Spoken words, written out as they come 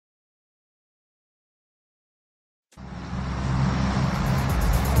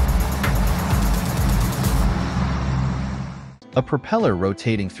A propeller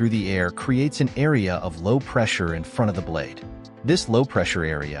rotating through the air creates an area of low pressure in front of the blade. This low pressure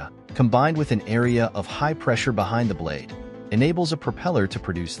area, combined with an area of high pressure behind the blade, enables a propeller to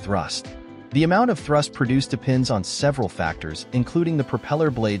produce thrust. The amount of thrust produced depends on several factors, including the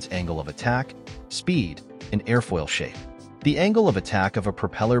propeller blade's angle of attack, speed, and airfoil shape. The angle of attack of a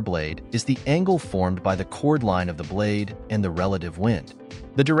propeller blade is the angle formed by the chord line of the blade and the relative wind.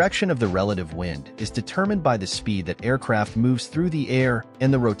 The direction of the relative wind is determined by the speed that aircraft moves through the air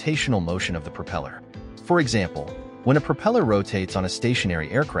and the rotational motion of the propeller. For example, when a propeller rotates on a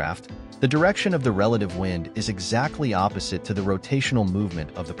stationary aircraft, the direction of the relative wind is exactly opposite to the rotational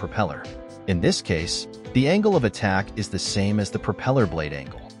movement of the propeller. In this case, the angle of attack is the same as the propeller blade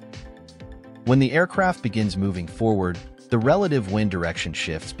angle. When the aircraft begins moving forward, the relative wind direction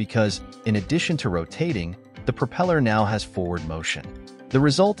shifts because, in addition to rotating, the propeller now has forward motion. The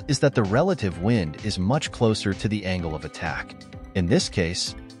result is that the relative wind is much closer to the angle of attack. In this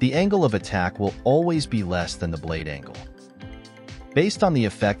case, the angle of attack will always be less than the blade angle. Based on the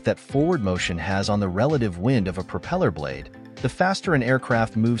effect that forward motion has on the relative wind of a propeller blade, the faster an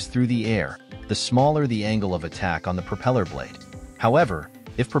aircraft moves through the air, the smaller the angle of attack on the propeller blade. However,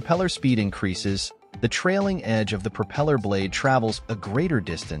 if propeller speed increases, the trailing edge of the propeller blade travels a greater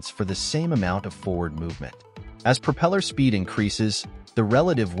distance for the same amount of forward movement. As propeller speed increases, the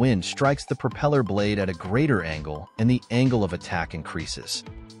relative wind strikes the propeller blade at a greater angle and the angle of attack increases.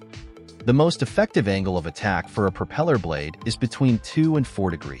 The most effective angle of attack for a propeller blade is between 2 and 4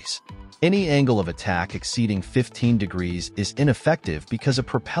 degrees. Any angle of attack exceeding 15 degrees is ineffective because a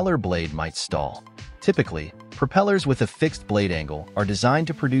propeller blade might stall. Typically, propellers with a fixed blade angle are designed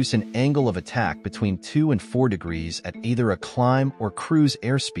to produce an angle of attack between 2 and 4 degrees at either a climb or cruise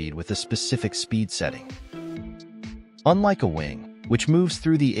airspeed with a specific speed setting. Unlike a wing, which moves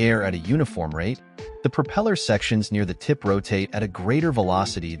through the air at a uniform rate, the propeller sections near the tip rotate at a greater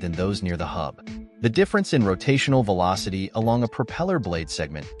velocity than those near the hub. The difference in rotational velocity along a propeller blade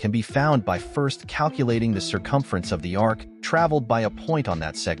segment can be found by first calculating the circumference of the arc traveled by a point on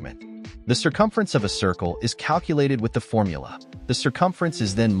that segment. The circumference of a circle is calculated with the formula. The circumference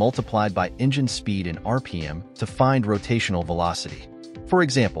is then multiplied by engine speed in RPM to find rotational velocity. For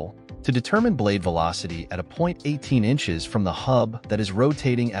example, to determine blade velocity at a point 18 inches from the hub that is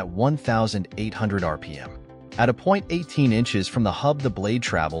rotating at 1,800 RPM. At a point 18 inches from the hub, the blade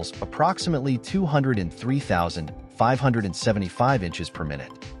travels approximately 203,575 inches per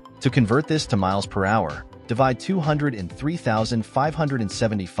minute. To convert this to miles per hour, divide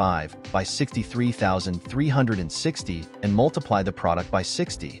 203,575 by 63,360 and multiply the product by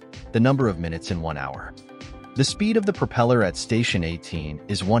 60, the number of minutes in 1 hour. The speed of the propeller at station 18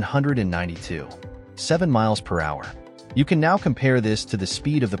 is 192.7 miles per hour. You can now compare this to the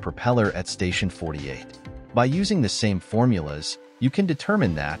speed of the propeller at station 48. By using the same formulas, you can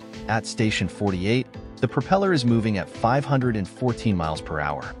determine that, at station 48, the propeller is moving at 514 miles per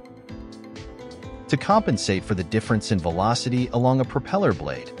hour. To compensate for the difference in velocity along a propeller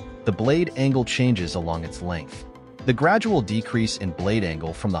blade, the blade angle changes along its length. The gradual decrease in blade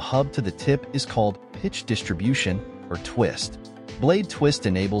angle from the hub to the tip is called pitch distribution, or twist. Blade twist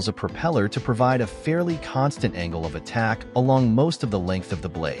enables a propeller to provide a fairly constant angle of attack along most of the length of the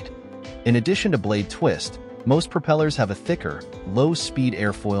blade. In addition to blade twist, most propellers have a thicker, low-speed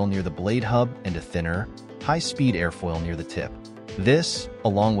airfoil near the blade hub and a thinner, high-speed airfoil near the tip. This,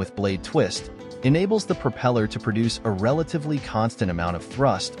 along with blade twist, enables the propeller to produce a relatively constant amount of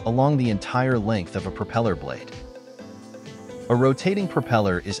thrust along the entire length of a propeller blade. A rotating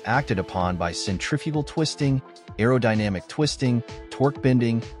propeller is acted upon by centrifugal twisting, aerodynamic twisting, torque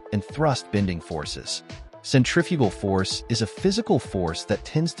bending, and thrust bending forces. Centrifugal force is a physical force that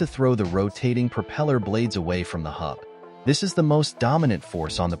tends to throw the rotating propeller blades away from the hub. This is the most dominant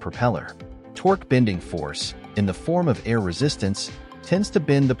force on the propeller. Torque bending force, in the form of air resistance, tends to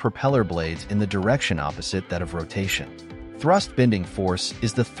bend the propeller blades in the direction opposite that of rotation. Thrust bending force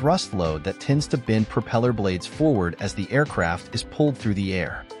is the thrust load that tends to bend propeller blades forward as the aircraft is pulled through the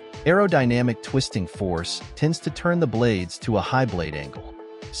air. Aerodynamic twisting force tends to turn the blades to a high blade angle.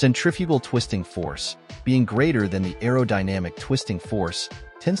 Centrifugal twisting force, being greater than the aerodynamic twisting force,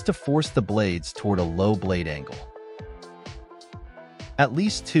 tends to force the blades toward a low blade angle. At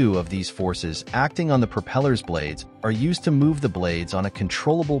least two of these forces acting on the propeller's blades are used to move the blades on a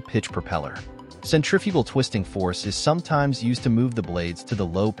controllable pitch propeller. Centrifugal twisting force is sometimes used to move the blades to the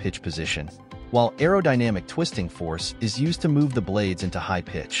low pitch position, while aerodynamic twisting force is used to move the blades into high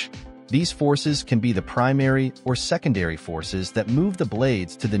pitch. These forces can be the primary or secondary forces that move the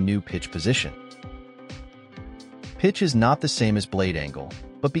blades to the new pitch position. Pitch is not the same as blade angle,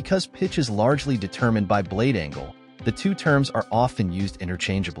 but because pitch is largely determined by blade angle, The two terms are often used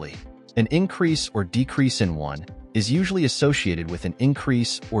interchangeably. An increase or decrease in one is usually associated with an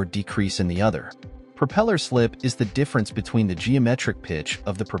increase or decrease in the other. Propeller slip is the difference between the geometric pitch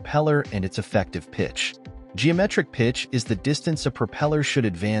of the propeller and its effective pitch. Geometric pitch is the distance a propeller should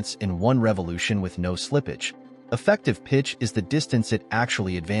advance in one revolution with no slippage. Effective pitch is the distance it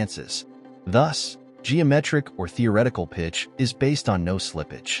actually advances. Thus, geometric or theoretical pitch is based on no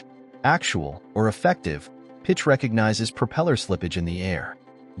slippage. Actual, or effective, pitch recognizes propeller slippage in the air.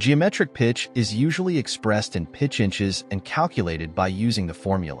 Geometric pitch is usually expressed in pitch inches and calculated by using the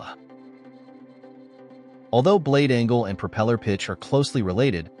formula. Although blade angle and propeller pitch are closely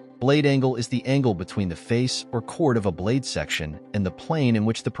related, blade angle is the angle between the face or chord of a blade section and the plane in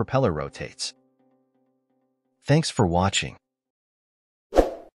which the propeller rotates. Thanks for watching.